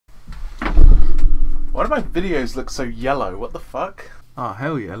Why do my videos look so yellow? What the fuck? Oh,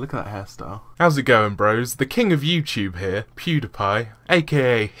 hell yeah, look at that hairstyle. How's it going, bros? The king of YouTube here, PewDiePie,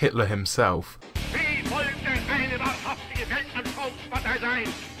 aka Hitler himself. Wie wollte eine wahrhaftige Weltanschauungspartei sein?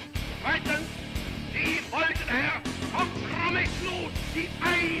 Zweitens, sie wollten Herr kompromisslos die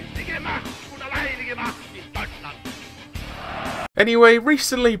einzige Macht und alleinige Macht in Deutschland. Anyway,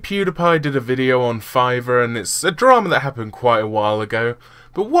 recently PewDiePie did a video on Fiverr, and it's a drama that happened quite a while ago.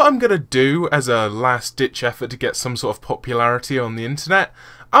 But what I'm going to do as a last-ditch effort to get some sort of popularity on the internet,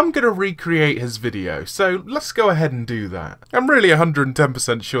 I'm going to recreate his video. So let's go ahead and do that. I'm really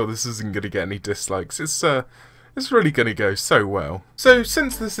 110% sure this isn't going to get any dislikes. It's really going to go so well. So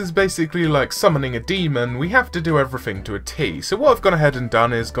since this is basically like summoning a demon, we have to do everything to a T. So what I've gone ahead and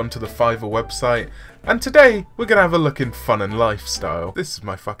done is gone to the Fiverr website, and today we're going to have a look in fun and lifestyle. This is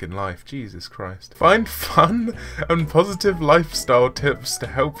my fucking life, Jesus Christ. Find fun and positive lifestyle tips to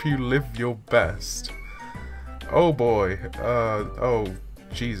help you live your best. Oh boy, oh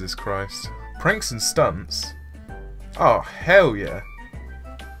Jesus Christ. Pranks and stunts? Oh hell yeah.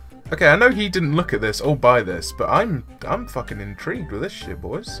 Okay, I know he didn't look at this or buy this, but I'm fucking intrigued with this shit,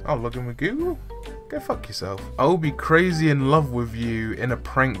 boys. I'll log in with Google. Go fuck yourself. I'll be crazy in love with you in a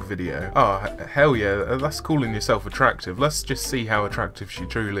prank video. Oh, hell yeah, that's calling yourself attractive. Let's just see how attractive she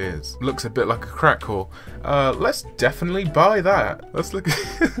truly is. Looks a bit like a crack whore. Let's definitely buy that. Let's look at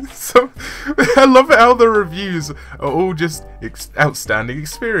some... I love it how the reviews are all just outstanding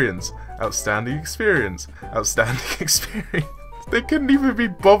experience. Outstanding experience. Outstanding experience. They couldn't even be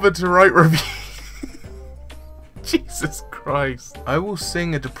bothered to write reviews. Jesus Christ. I will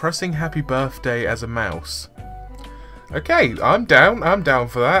sing a depressing happy birthday as a mouse. Okay, I'm down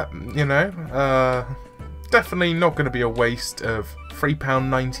for that, you know. Definitely not going to be a waste of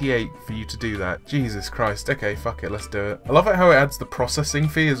 £3.98 for you to do that. Jesus Christ. Okay, fuck it, let's do it. I love it how it adds the processing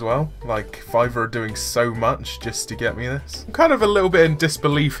fee as well. Like, Fiverr are doing so much just to get me this. I'm kind of a little bit in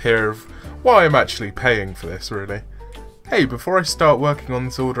disbelief here of why I'm actually paying for this, really. Hey, before I start working on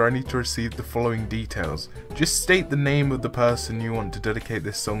this order, I need to receive the following details. Just state the name of the person you want to dedicate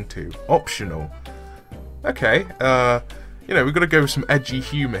this song to. Optional. Okay, you know, we've got to go with some edgy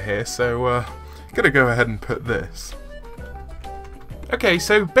humour here, so, gotta go ahead and put this. Okay,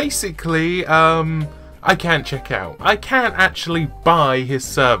 so basically, I can't check out. I can't actually buy his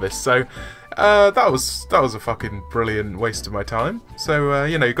service, so... that was a fucking brilliant waste of my time. So,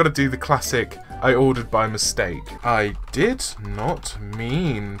 you know, you've got to do the classic, I ordered by mistake. I did not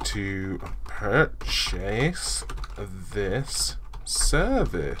mean to purchase this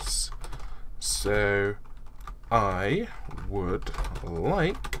service, so I would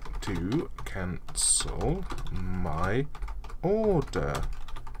like to cancel my order.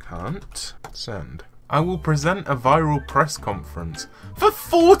 Can't send. I will present a viral press conference. For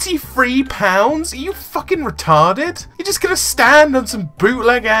 £43? Are you fucking retarded? You're just gonna stand on some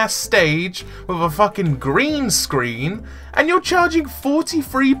bootleg ass stage with a fucking green screen and you're charging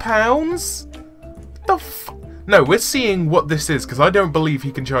 £43? The f- No, we're seeing what this is, because I don't believe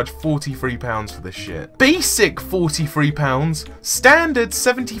he can charge £43 for this shit. Basic £43, standard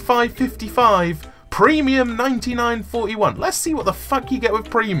 $75.55. Premium $99.41. Let's see what the fuck you get with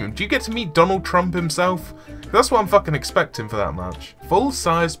premium. Do you get to meet Donald Trump himself? That's what I'm fucking expecting for that much.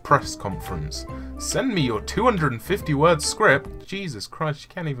 Full-size press conference. Send me your 250-word script. Jesus Christ, you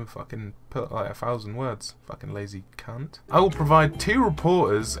can't even fucking put like 1,000 words. Fucking lazy cunt. I will provide 2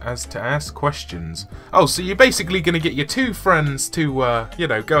 reporters as to ask questions. Oh, so you're basically going to get your 2 friends to, you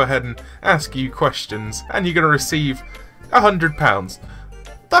know, go ahead and ask you questions, and you're going to receive £100.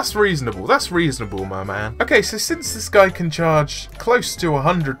 That's reasonable, my man. Okay, so since this guy can charge close to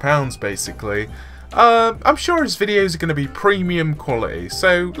 £100 basically, I'm sure his videos are going to be premium quality,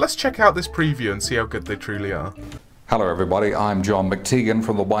 so let's check out this preview and see how good they truly are. Hello everybody, I'm John McTeagan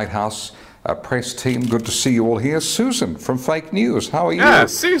from the White House press team. Good to see you all here. Susan from Fake News, how are you? Yeah,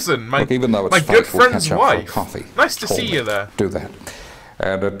 Susan, my good friend's wife. Coffee. Nice to see you there. Do that.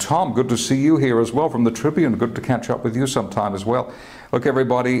 And Tom, good to see you here as well from the Tribune. Good to catch up with you sometime as well. Look,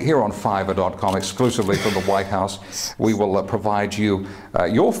 everybody, here on Fiverr.com, exclusively from the White House, we will provide you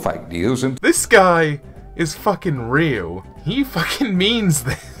your fake news. And this guy is fucking real. He fucking means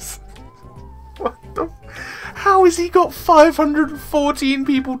this. What the? How has he got 514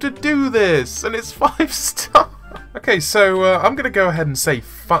 people to do this? And it's 5 stars. Okay, so I'm going to go ahead and say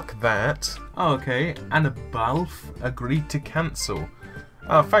fuck that. Oh, okay, Annabelle agreed to cancel.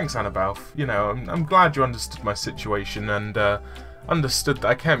 Thanks, Annabelle. You know, I'm glad you understood my situation, and understood that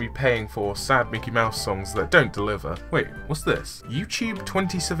I can't be paying for sad Mickey Mouse songs that don't deliver. Wait, what's this? YouTube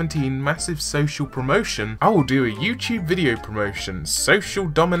 2017 massive social promotion? I will do a YouTube video promotion, social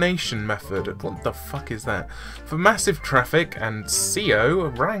domination method. What the fuck is that? For massive traffic and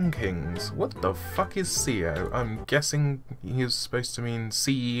SEO rankings. What the fuck is SEO? I'm guessing he was supposed to mean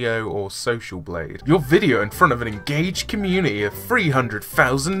CEO or Social Blade. Your video in front of an engaged community of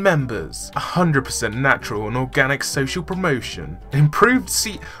 300,000 members. 100% natural and organic social promotion. Improved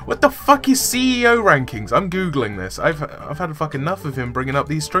What the fuck is CEO rankings? I'm googling this. I've had a fuck enough of him bringing up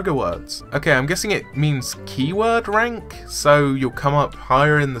these trigger words. Okay, I'm guessing it means keyword rank, so you'll come up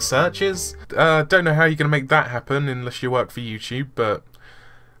higher in the searches. Don't know how you're gonna make that happen unless you work for YouTube, but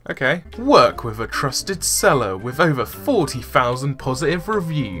okay. Work with a trusted seller with over 40,000 positive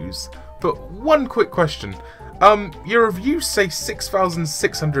reviews. But one quick question. Your reviews say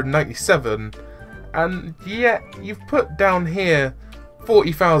 6,697, and yet you've put down here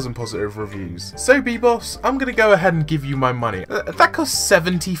 40,000 positive reviews. So B-Boss, I'm gonna go ahead and give you my money. That costs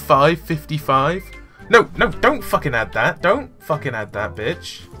 $75.55. No, don't fucking add that. Don't fucking add that,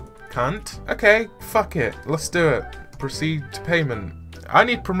 bitch. Cunt. Okay, fuck it. Let's do it. Proceed to payment. I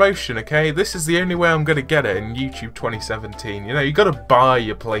need promotion, okay? This is the only way I'm gonna get it in YouTube 2017. You know, you gotta buy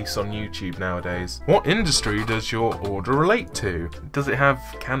your place on YouTube nowadays. What industry does your order relate to? Does it have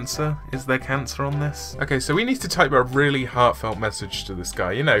cancer? Is there cancer on this? Okay, so we need to type a really heartfelt message to this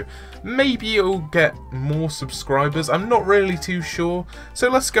guy. You know, maybe it'll get more subscribers. I'm not really too sure. So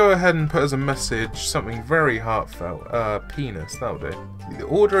let's go ahead and put as a message something very heartfelt. Penis, that'll do. The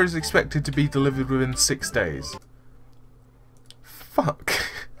order is expected to be delivered within 6 days. Fuck.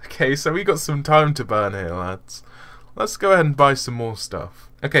 Okay, so we got some time to burn here, lads. Let's go ahead and buy some more stuff.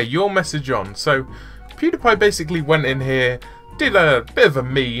 Okay, your message on. So, PewDiePie basically went in here, did a bit of a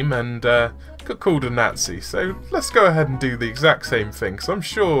meme, and got called a Nazi. So, let's go ahead and do the exact same thing, because I'm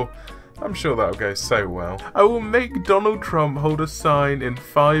sure that'll go so well. I will make Donald Trump hold a sign in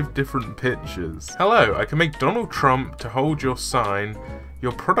 5 different pictures. Hello, I can make Donald Trump to hold your sign,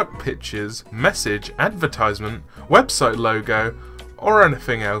 your product pictures, message, advertisement, website logo, or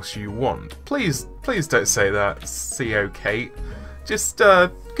anything else you want. Please don't say that, CO Kate. Just,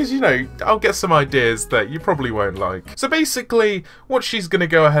 because, you know, I'll get some ideas that you probably won't like. So basically, what she's going to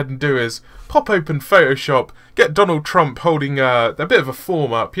go ahead and do is pop open Photoshop, get Donald Trump holding a bit of a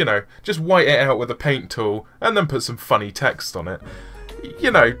form up, you know, just white it out with a paint tool, and then put some funny text on it. You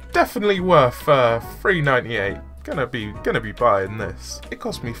know, definitely worth $3.98. Gonna be buying this. It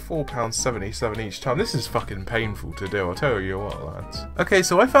cost me £4.77 each time. This is fucking painful to do, I'll tell you what, lads. Okay,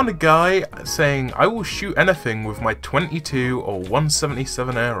 so I found a guy saying, I will shoot anything with my 22 or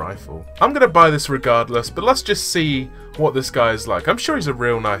 177 air rifle. I'm gonna buy this regardless, but let's just see what this guy is like. I'm sure he's a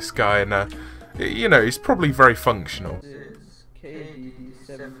real nice guy, and you know, he's probably very functional. This is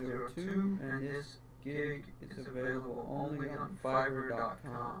KD702, and this gig is available only on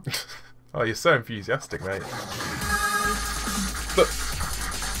Fiverr.com. Oh, you're so enthusiastic, mate. Look.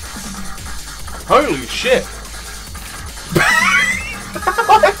 Holy shit!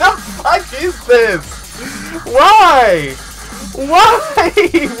 What the fuck is this? Why? Why?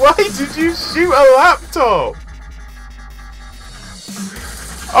 Why did you shoot a laptop?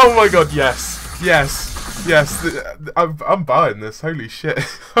 Oh my god, yes. Yes. Yes. I'm buying this. Holy shit.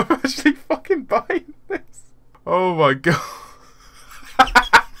 I'm actually fucking buying this. Oh my god.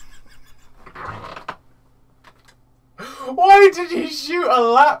 Why did you shoot a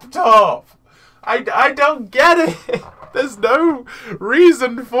laptop? I don't get it. There's no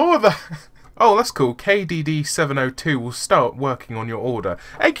reason for that. Oh, that's cool. KDD702 will start working on your order.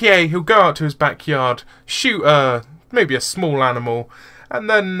 AKA, he'll go out to his backyard, shoot maybe a small animal, and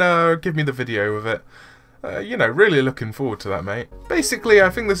then give me the video of it. You know, really looking forward to that, mate. Basically, I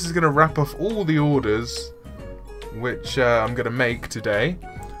think this is going to wrap off all the orders which I'm going to make today.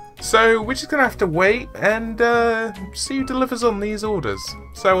 So we're just going to have to wait and see who delivers on these orders.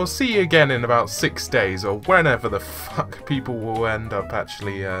 So I'll see you again in about 6 days, or whenever the fuck people will end up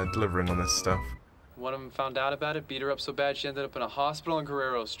actually delivering on this stuff. One of them found out about it, beat her up so bad she ended up in a hospital on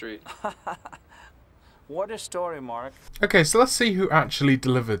Guerrero Street. What a story, Mark. Okay, so let's see who actually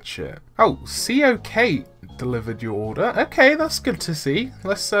delivered shit. Oh, CO Kate delivered your order. Okay, that's good to see.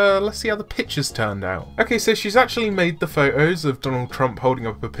 Let's see how the pictures turned out. Okay, so she's actually made the photos of Donald Trump holding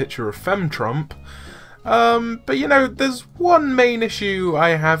up a picture of Fem Trump. But you know, there's one main issue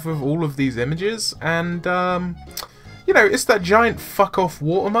I have with all of these images, and you know, it's that giant fuck off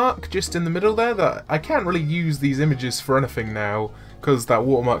watermark just in the middle there that I can't really use these images for anything now because that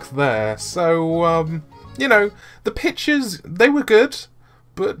watermark's there. So you know, the pictures, they were good,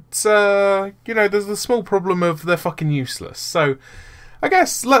 but, you know, there's the small problem of they're fucking useless. So, I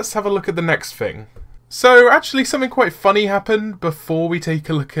guess let's have a look at the next thing. So, actually, something quite funny happened before we take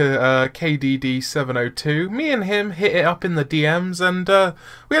a look at KDD702. Me and him hit it up in the DMs, and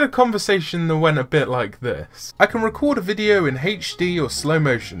we had a conversation that went a bit like this. I can record a video in HD or slow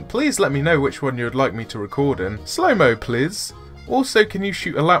motion. Please let me know which one you would like me to record in. Slow-mo, please. Also, can you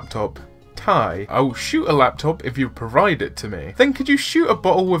shoot a laptop? Tie. I will shoot a laptop if you provide it to me. Then could you shoot a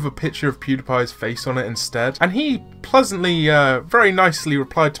bottle with a picture of PewDiePie's face on it instead? And he pleasantly, very nicely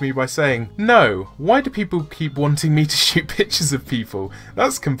replied to me by saying, no, why do people keep wanting me to shoot pictures of people?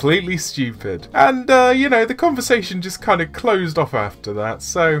 That's completely stupid. And, you know, the conversation just kind of closed off after that,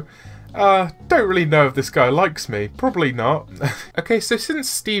 so... don't really know if this guy likes me. Probably not. Okay, so since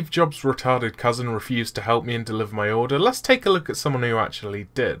Steve Jobs' retarded cousin refused to help me and deliver my order, let's take a look at someone who actually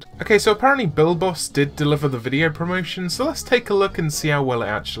did. Okay, so apparently Bill Boss did deliver the video promotion, so let's take a look and see how well it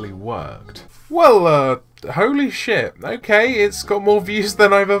actually worked. Well, holy shit. Okay, it's got more views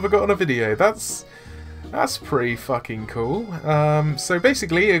than I've ever got on a video. That's pretty fucking cool. So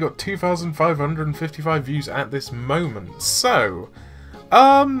basically, it got 2,555 views at this moment. So...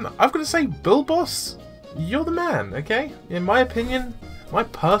 I've got to say, Bill Boss, you're the man, okay? In my opinion, my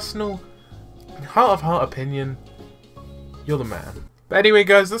personal, heart-of-heart opinion, you're the man. But anyway,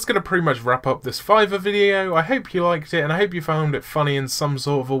 guys, that's going to pretty much wrap up this Fiverr video. I hope you liked it, and I hope you found it funny in some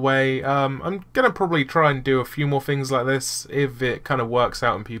sort of a way. I'm going to probably try and do a few more things like this, if it kind of works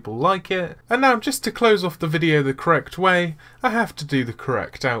out and people like it. And now, just to close off the video the correct way, I have to do the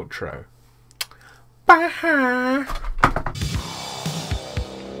correct outro. Bye!